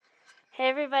Hey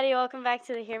everybody, welcome back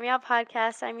to the Hear Me Out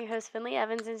podcast. I'm your host Finley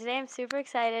Evans, and today I'm super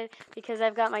excited because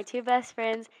I've got my two best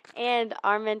friends and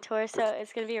our mentor, so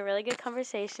it's going to be a really good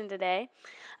conversation today.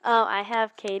 I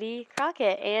have Katie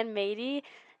Crockett and Madie,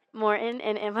 Morton,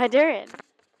 and Emma Duren.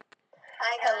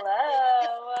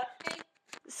 Hello.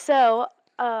 So,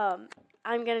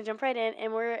 I'm going to jump right in,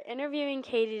 and we're interviewing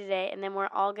Katie today, and then we're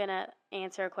all going to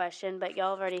answer a question, but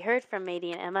y'all have already heard from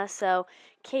Madie and Emma. So,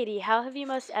 Katie, how have you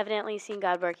most evidently seen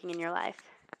God working in your life?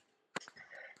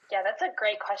 Yeah, that's a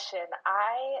great question.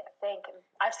 I think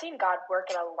I've seen God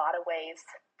work in a lot of ways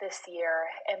this year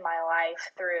in my life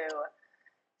through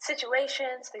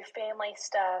situations, through family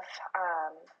stuff.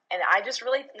 And I just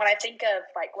really, when I think of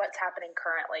like what's happening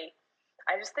currently,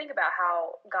 I just think about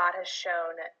how God has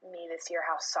shown me this year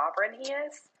how sovereign He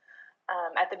is.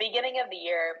 At the beginning of the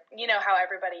year, you know how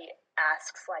everybody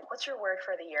asks, like, what's your word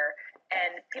for the year?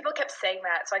 And people kept saying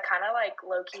that. So I kind of like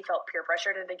low key felt peer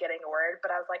pressured into getting a word.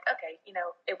 But I was like, okay,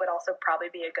 it would also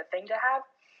probably be a good thing to have.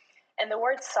 And the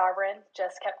word sovereign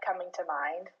just kept coming to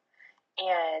mind.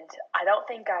 And I don't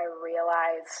think I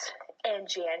realized in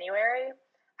January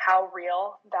how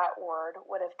real that word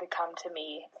would have become to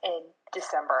me in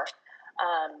December.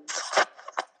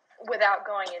 Without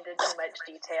going into too much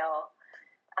detail,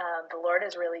 the Lord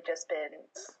has really just been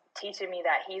teaching me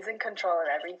that He's in control of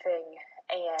everything,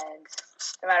 and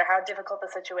no matter how difficult the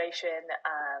situation,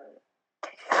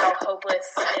 how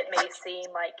hopeless it may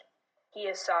seem, like He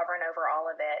is sovereign over all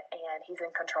of it, and He's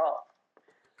in control.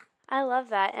 I love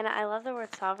that, and I love the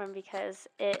word sovereign because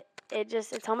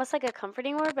it's almost like a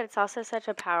comforting word, but it's also such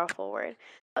a powerful word.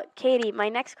 Katie, my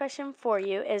next question for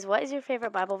you is, what is your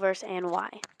favorite Bible verse and why?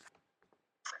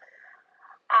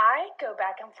 I go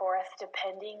back and forth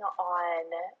depending on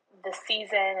the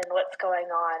season and what's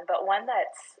going on, but one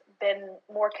that's been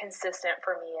more consistent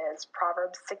for me is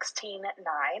Proverbs 16:9,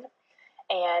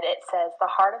 and it says, "The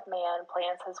heart of man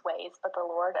plans his ways, but the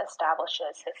Lord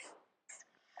establishes his."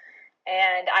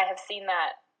 And I have seen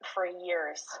that for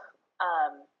years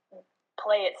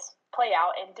play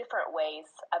out in different ways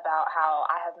about how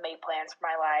I have made plans for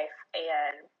my life,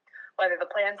 and whether the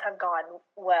plans have gone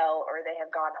well or they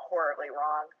have gone horribly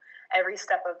wrong, every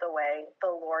step of the way, the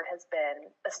Lord has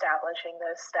been establishing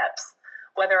those steps,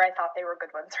 whether I thought they were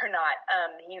good ones or not.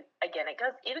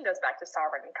 It goes back to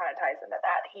sovereign and kind of ties into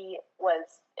that. He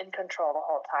was in control the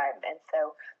whole time, and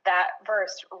so that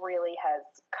verse really has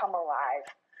come alive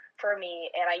for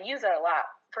me, and I use it a lot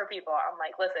for people. I'm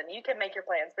like, listen, you can make your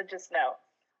plans, but just know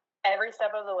every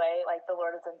step of the way, like, the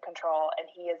Lord is in control and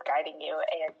He is guiding you,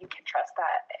 and you can trust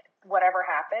that whatever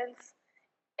happens,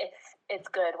 it's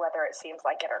good whether it seems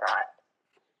like it or not.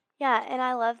 Yeah, and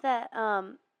I love that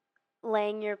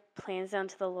laying your plans down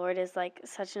to the Lord is like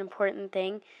such an important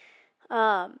thing.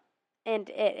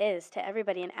 And it is to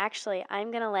everybody. And actually,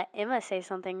 I'm going to let Emma say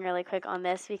something really quick on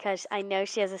this because I know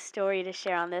she has a story to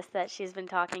share on this that she's been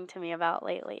talking to me about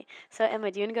lately. So, Emma,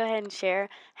 do you want to go ahead and share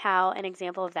how an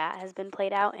example of that has been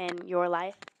played out in your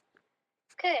life?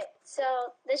 Okay, so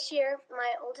this year,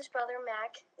 my oldest brother,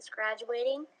 Mac, is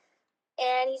graduating,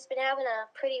 and he's been having a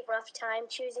pretty rough time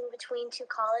choosing between two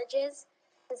colleges.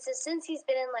 And so since he's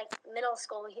been in, middle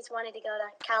school, he's wanted to go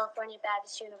to California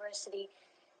Baptist University.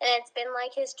 And it's been,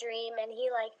 his dream, and he,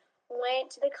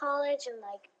 went to the college and,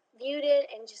 viewed it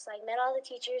and just, met all the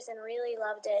teachers and really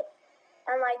loved it.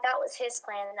 And, that was his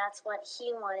plan, and that's what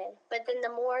he wanted. But then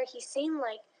the more he seen,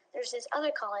 there's this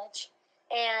other college,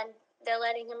 and they're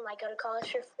letting him, go to college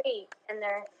for free, and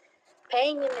they're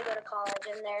paying him to go to college,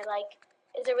 and they're,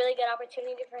 it's a really good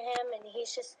opportunity for him, and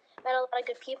he's just met a lot of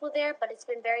good people there, but it's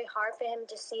been very hard for him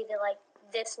to see that,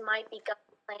 this might be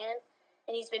God's plan.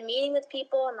 And he's been meeting with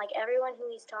people, and, everyone who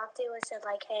he's talked to has said,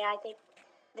 hey, I think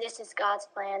this is God's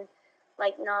plan,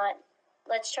 not,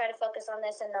 let's try to focus on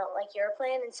this and not, your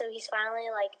plan. And so he's finally,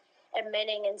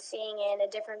 admitting and seeing it in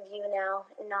a different view now,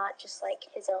 and not just,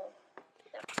 his own.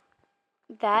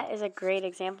 That is a great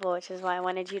example, which is why I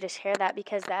wanted you to share that,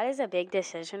 because that is a big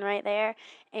decision right there.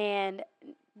 And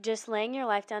just laying your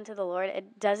life down to the Lord,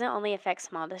 it doesn't only affect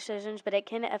small decisions, but it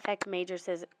can affect major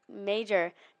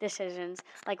decisions,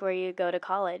 like where you go to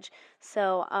college.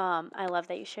 So I love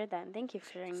that you shared that, and thank you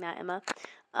for sharing that, Emma.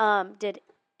 Did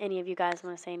any of you guys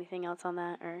want to say anything else on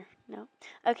that, or no?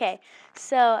 Okay,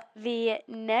 so the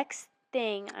next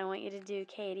thing I want you to do,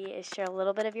 Katie, is share a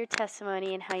little bit of your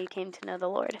testimony and how you came to know the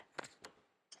Lord.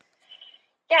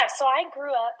 Yeah, so I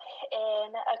grew up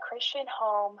in a Christian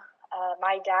home.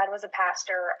 My dad was a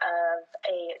pastor of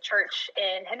a church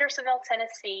in Hendersonville,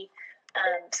 Tennessee.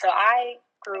 So I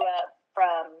grew up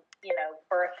from,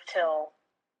 birth till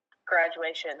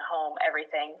graduation, home,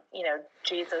 everything,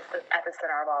 Jesus at the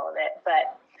center of all of it.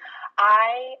 But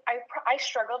I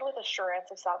struggled with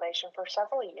assurance of salvation for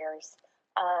several years,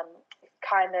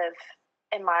 kind of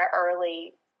in my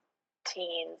early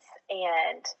teens,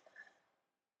 and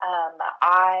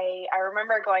I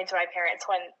remember going to my parents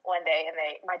one day, and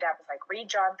my dad was like, read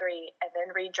John 3 and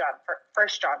then read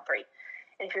First John 3,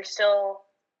 and if you're still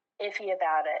iffy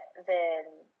about it, then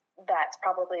that's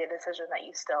probably a decision that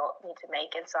you still need to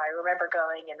make. And so I remember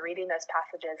going and reading those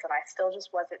passages, and I still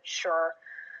just wasn't sure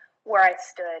where I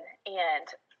stood. And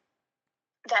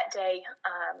that day,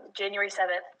 January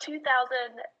 7th,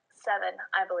 2007,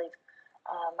 I believe,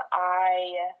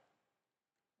 I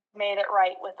made it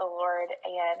right with the Lord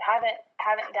and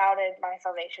haven't doubted my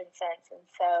salvation since. And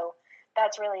so that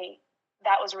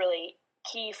was really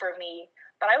key for me.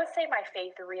 But I would say my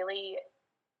faith really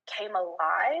came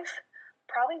alive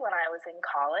probably when I was in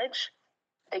college,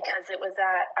 because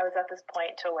I was at this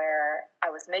point to where I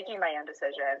was making my own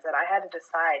decisions, and I had to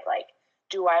decide, like,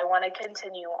 do I want to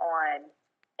continue on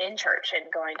in church and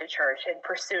going to church and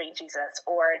pursuing Jesus,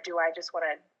 or do I just want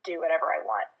to do whatever I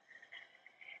want?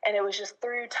 And it was just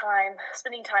through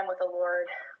spending time with the Lord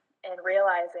and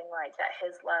realizing, like, that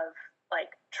his love,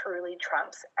 like, truly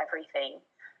trumps everything.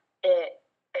 It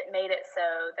made it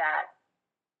so that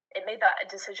it made that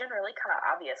decision really kind of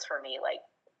obvious for me. Like,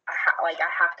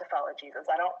 I have to follow Jesus.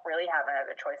 I don't really have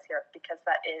another choice here, because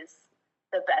that is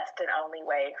the best and only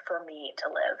way for me to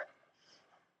live.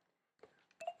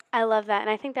 I love that. And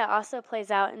I think that also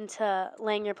plays out into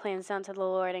laying your plans down to the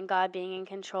Lord and God being in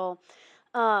control.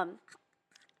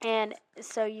 And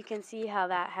so you can see how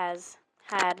that has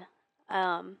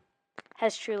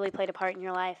truly played a part in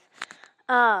your life.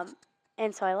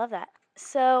 And so I love that.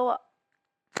 So,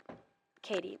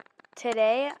 Katie,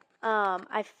 today,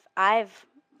 I've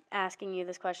asking you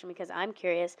this question because I'm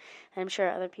curious, and I'm sure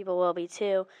other people will be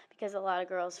too, because a lot of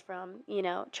girls from,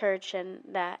 church and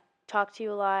that talk to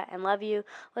you a lot and love you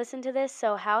listen to this.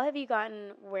 So how have you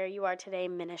gotten where you are today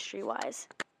ministry-wise?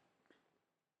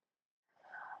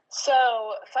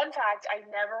 So, fun fact, I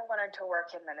never wanted to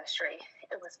work in ministry.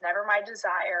 It was never my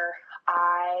desire.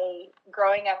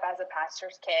 Growing up as a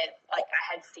pastor's kid, like,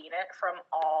 I had seen it from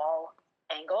all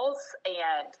angles,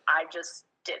 and I just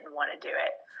didn't want to do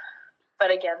it. But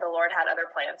again, the Lord had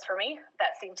other plans for me.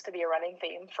 That seems to be a running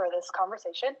theme for this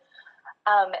conversation.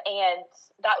 And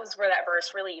that was where that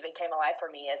verse really even came alive for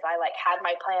me, as I, like, had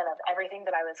my plan of everything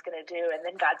that I was going to do, and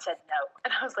then God said no.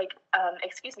 And I was like,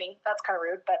 excuse me, that's kind of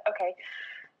rude, but okay.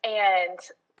 And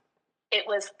it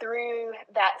was through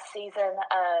that season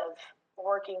of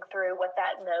working through what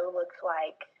that no looked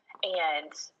like,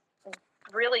 and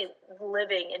really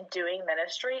living and doing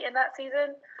ministry in that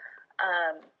season.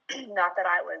 Not that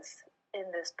I was in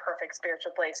this perfect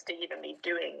spiritual place to even be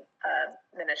doing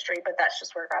ministry, but that's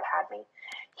just where God had me.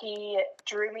 He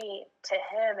drew me to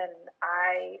him, and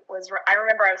I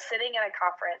remember I was sitting in a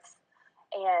conference,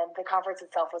 and the conference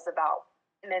itself was about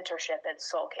mentorship and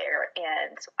soul care,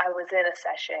 and I was in a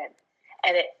session,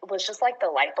 and it was just like the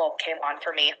light bulb came on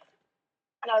for me,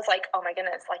 and I was like, oh my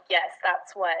goodness, like, yes,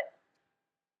 that's what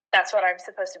I'm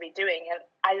supposed to be doing. And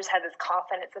I just had this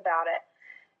confidence about it.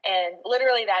 And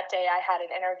literally that day I had an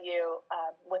interview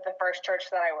with the first church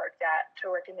that I worked at to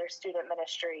work in their student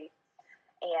ministry.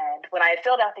 And when I had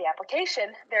filled out the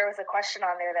application, there was a question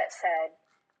on there that said,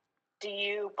 do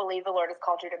you believe the Lord has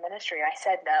called you to ministry? I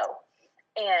said no.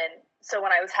 And so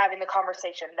when I was having the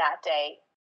conversation that day,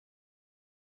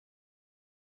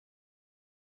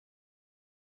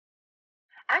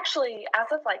 actually, as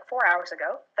of like 4 hours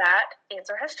ago, that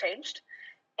answer has changed.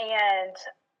 And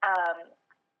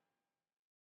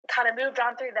kind of moved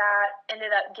on through that,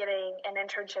 ended up getting an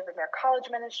internship in their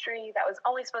college ministry that was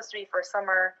only supposed to be for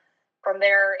summer. From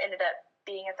there, ended up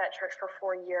being at that church for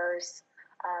 4 years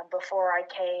before I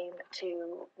came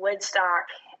to Woodstock,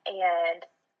 and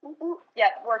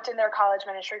worked in their college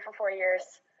ministry for 4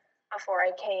 years before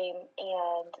I came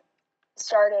and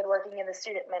started working in the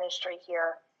student ministry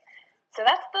here. So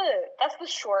that's the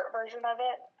short version of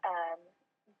it.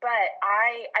 But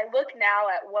I look now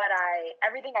at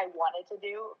everything I wanted to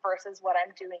do versus what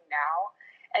I'm doing now,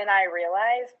 and I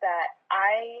realize that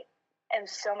I am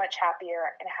so much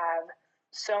happier and have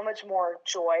so much more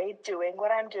joy doing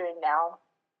what I'm doing now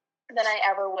than I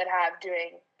ever would have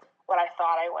doing what I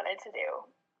thought I wanted to do.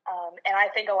 And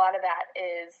I think a lot of that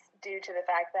is due to the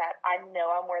fact that I know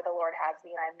I'm where the Lord has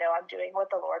me, and I know I'm doing what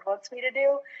the Lord wants me to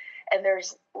do, and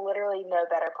there's literally no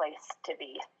better place to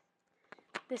be.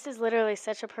 This is literally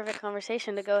such a perfect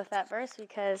conversation to go with that verse,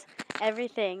 because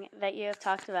everything that you have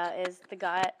talked about is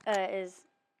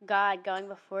God going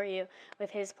before you with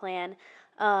his plan,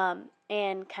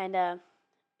 and kind of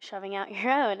shoving out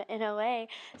your own in a way.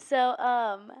 So,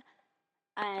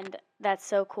 and that's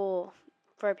so cool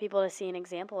for people to see an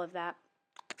example of that.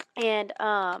 And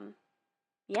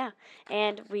yeah,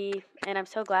 and I'm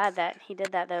so glad that he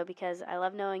did that though, because I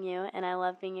love knowing you and I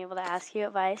love being able to ask you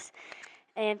advice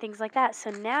and things like that. So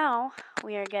now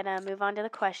we are gonna move on to the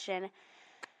question: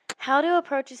 how to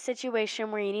approach a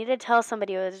situation where you need to tell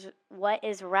somebody what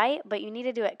is right, but you need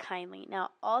to do it kindly. Now,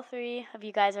 all three of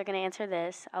you guys are going to answer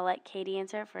this. I'll let Katie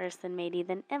answer it first, then Madie,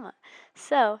 then Emma.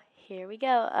 So here we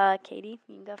go. Katie,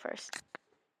 you can go first.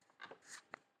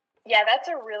 Yeah, that's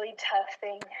a really tough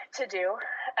thing to do,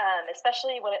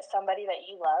 especially when it's somebody that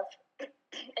you love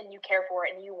and you care for,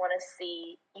 and you want to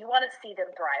see them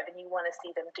thrive, and you want to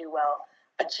see them do well,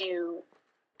 but you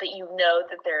know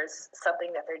that there's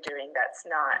something that they're doing that's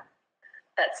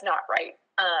not right.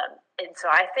 And so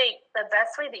I think the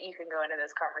best way that you can go into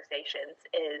those conversations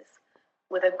is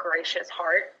with a gracious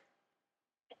heart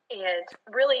and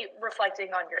really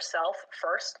reflecting on yourself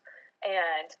first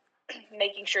and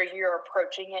making sure you're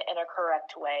approaching it in a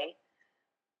correct way,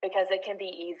 because it can be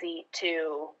easy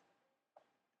to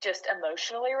just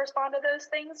emotionally respond to those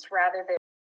things rather than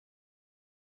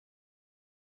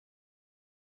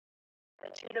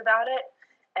attitude about it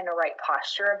and a right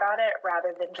posture about it,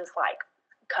 rather than just like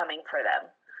coming for them,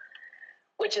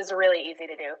 which is really easy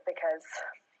to do because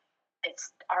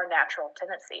it's our natural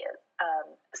tendency.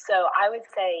 So I would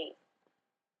say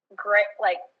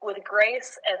with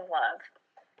grace and love,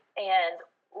 and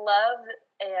love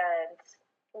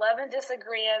and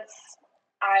disagreements.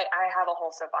 I have a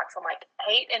whole soapbox. I'm like,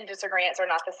 hate and disagreements are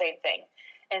not the same thing.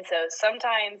 And so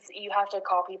sometimes you have to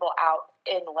call people out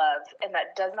in love, and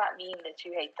that does not mean that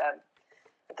you hate them.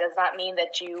 It does not mean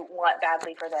that you want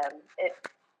badly for them. It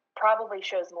probably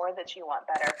shows more that you want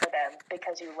better for them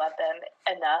because you love them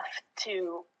enough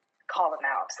to call them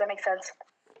out. Does that make sense?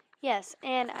 Yes,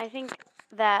 and I think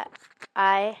that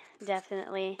I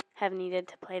definitely have needed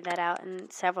to play that out in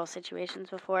several situations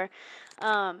before,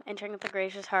 entering with a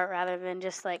gracious heart rather than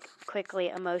just like quickly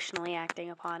emotionally acting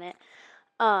upon it.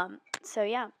 So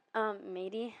yeah,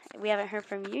 Madie, we haven't heard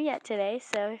from you yet today,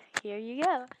 so here you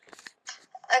go.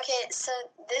 Okay, so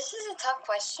this is a tough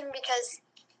question because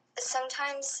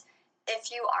sometimes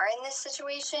if you are in this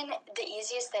situation, the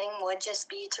easiest thing would just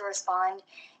be to respond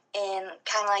in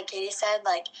kind of like Katie said,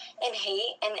 like in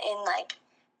hate and in like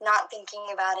not thinking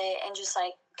about it and just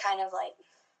like kind of like,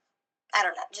 I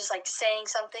don't know, just like saying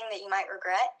something that you might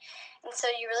regret. And so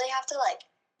you really have to like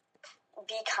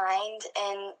be kind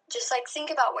and just like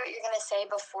think about what you're going to say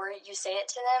before you say it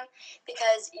to them,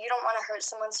 because you don't want to hurt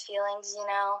someone's feelings, you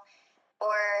know,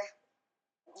 or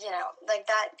like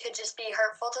that could just be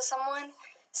hurtful to someone.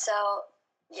 So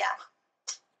yeah,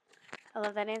 I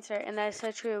love that answer, and that is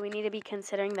so true. We need to be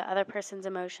considering the other person's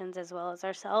emotions as well as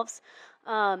ourselves.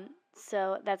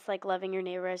 So that's like loving your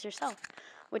neighbor as yourself,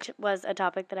 which was a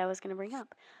topic that I was going to bring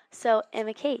up. So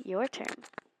Emma Kate, your turn.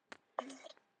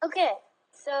 Okay,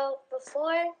 so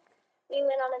before we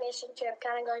went on a mission trip,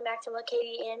 kind of going back to what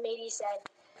Katie and Madie said,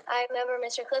 I remember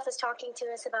Mr. Cliff was talking to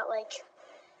us about like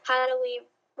how do we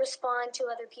respond to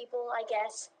other people. I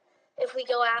guess if we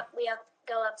go out, we have to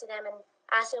go up to them and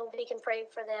ask them if we can pray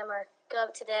for them, or go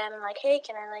up to them and like, hey,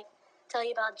 can I like tell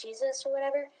you about Jesus or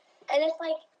whatever? And if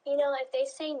like if they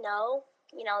say no,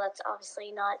 that's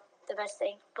obviously not the best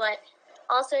thing. But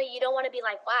also you don't want to be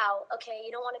like, wow, okay,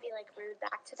 you don't want to be like rude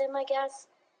back to them, I guess,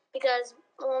 because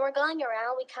when we're going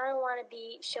around, we kind of want to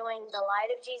be showing the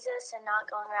light of Jesus and not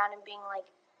going around and being like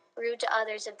rude to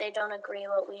others if they don't agree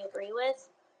what we agree with.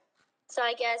 So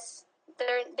I guess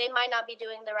they might not be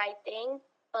doing the right thing,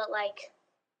 but like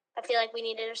I feel like we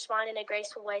need to respond in a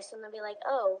graceful way, so they'll be like,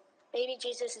 oh, maybe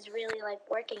Jesus is really like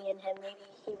working in him. Maybe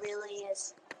he really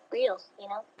is real,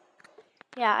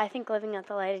 Yeah, I think living out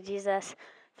the light of Jesus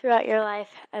throughout your life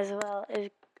as well is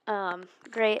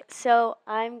great. So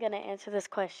I'm going to answer this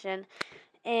question.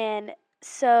 And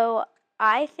so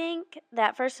I think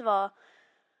that, first of all,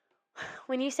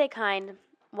 when you say kind,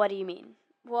 what do you mean?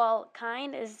 Well,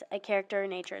 kind is a character in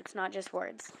nature. It's not just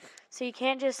words. So you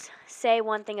can't just say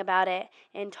one thing about it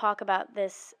and talk about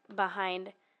this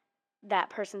behind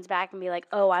that person's back and be like,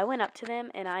 oh, I went up to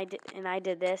them and I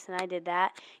did this and I did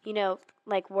that.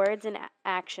 Like words and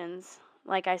actions,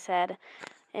 like I said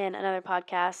in another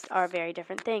podcast, are very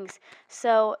different things.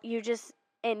 So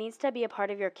it needs to be a part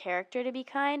of your character to be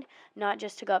kind, not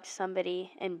just to go up to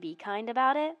somebody and be kind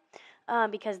about it,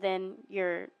 because then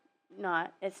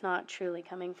it's not truly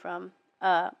coming from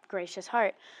a gracious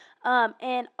heart.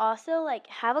 And also, like,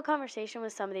 have a conversation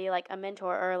with somebody, like a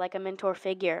mentor or like a mentor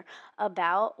figure,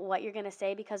 about what you're going to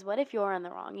say, because what if you're in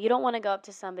the wrong? You don't want to go up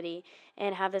to somebody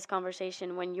and have this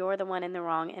conversation when you're the one in the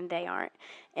wrong and they aren't.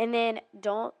 And then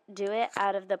don't do it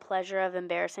out of the pleasure of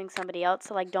embarrassing somebody else.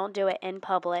 So, like, don't do it in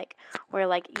public where,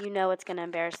 like, you know it's going to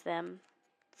embarrass them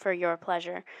for your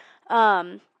pleasure.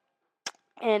 And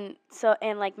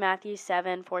like Matthew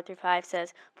 7:4-5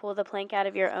 says, pull the plank out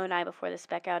of your own eye before the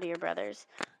speck out of your brother's.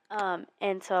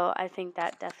 And so I think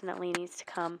that definitely needs to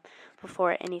come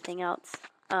before anything else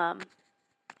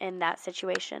in that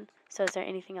situation. So is there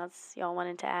anything else y'all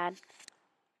wanted to add?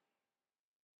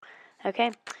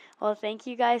 Okay. Well, thank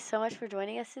you guys so much for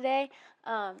joining us today.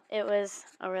 It was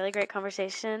a really great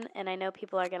conversation, and I know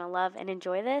people are going to love and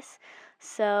enjoy this.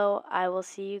 So I will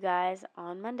see you guys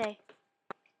on Monday.